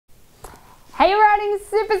Hey Writing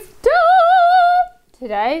Superstar!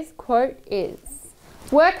 Today's quote is,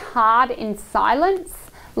 work hard in silence,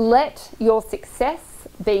 let your success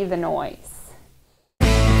be the noise.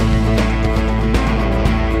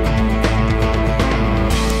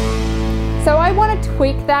 So I want to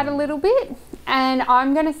tweak that a little bit, and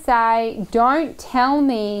I'm going to say, don't tell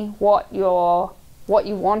me what you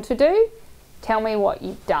want to do, tell me what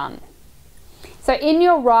you've done. So in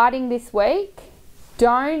your writing this week,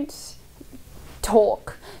 don't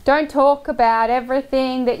talk. Don't talk about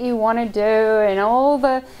everything that you want to do and all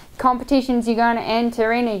the competitions you're going to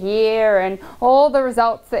enter in a year and all the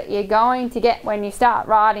results that you're going to get when you start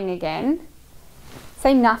writing again.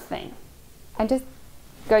 Say nothing and just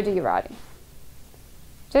go do your writing.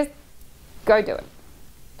 Just go do it.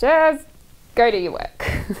 Just go do your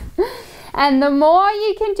work. And the more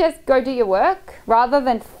you can just go do your work rather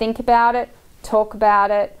than think about it, talk about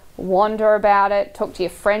it, wonder about it, talk to your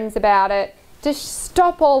friends about it, just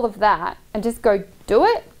stop all of that and just go do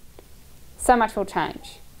it, so much will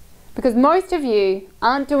change. Because most of you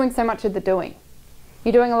aren't doing so much of the doing.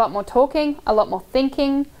 You're doing a lot more talking, a lot more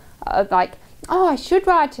thinking, like, oh, I should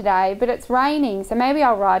ride today, but it's raining, so maybe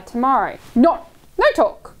I'll ride tomorrow. No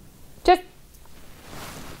talk. Just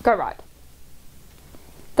go ride.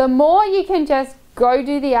 The more you can just go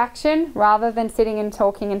do the action rather than sitting and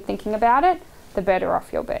talking and thinking about it, the better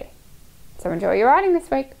off you'll be. So enjoy your writing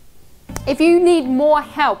this week. If you need more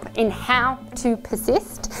help in how to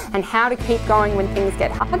persist and how to keep going when things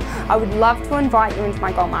get hard, I would love to invite you into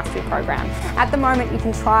my Goal Mastery program. At the moment, you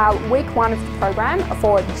can trial week 1 of the program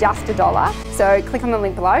for just $1. So click on the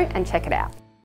link below and check it out.